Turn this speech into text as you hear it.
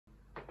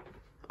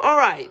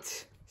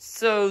Alright,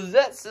 so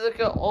let's look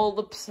at all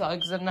the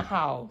plugs in the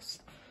house.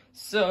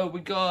 So we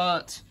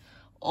got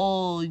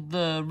all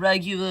the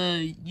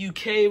regular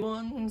UK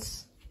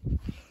ones.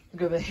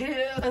 Look over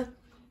here.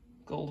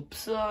 Got all the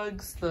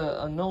plugs that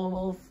are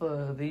normal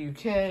for the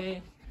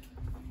UK.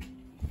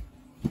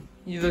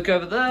 You look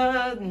over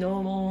there,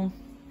 normal.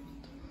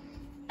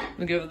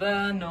 Look over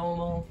there,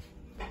 normal.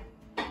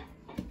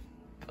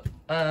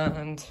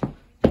 And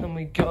then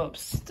we go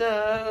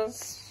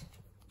upstairs.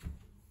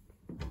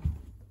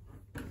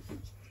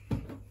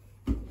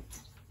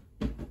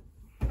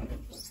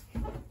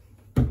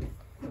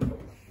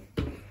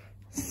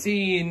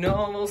 See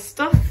normal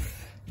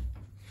stuff.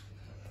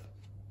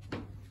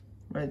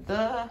 Right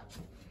there.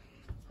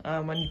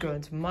 When you go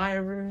into my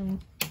room.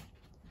 You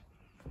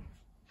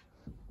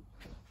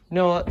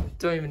know what?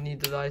 Don't even need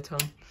the light on.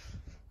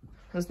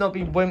 Let's not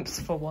be wimps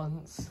for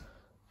once.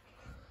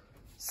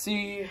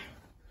 See,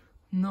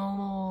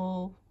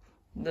 normal.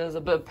 There's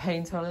a bit of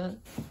paint on it.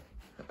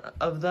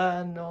 Over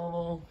there,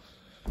 normal.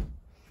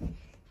 And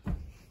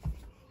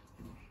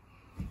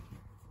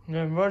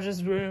then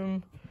Roger's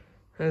room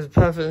is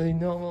perfectly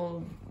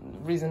normal. The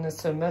reason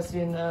it's so messy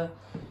in there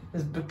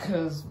is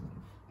because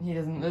he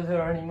doesn't live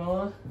here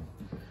anymore.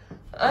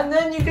 And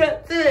then you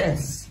get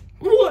this.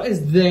 What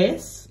is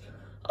this?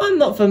 I'm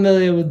not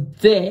familiar with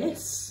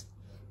this.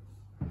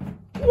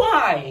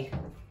 Why?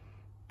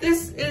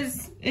 This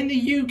is in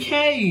the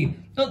UK,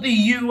 not the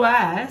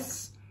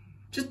US.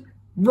 Just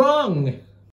wrong.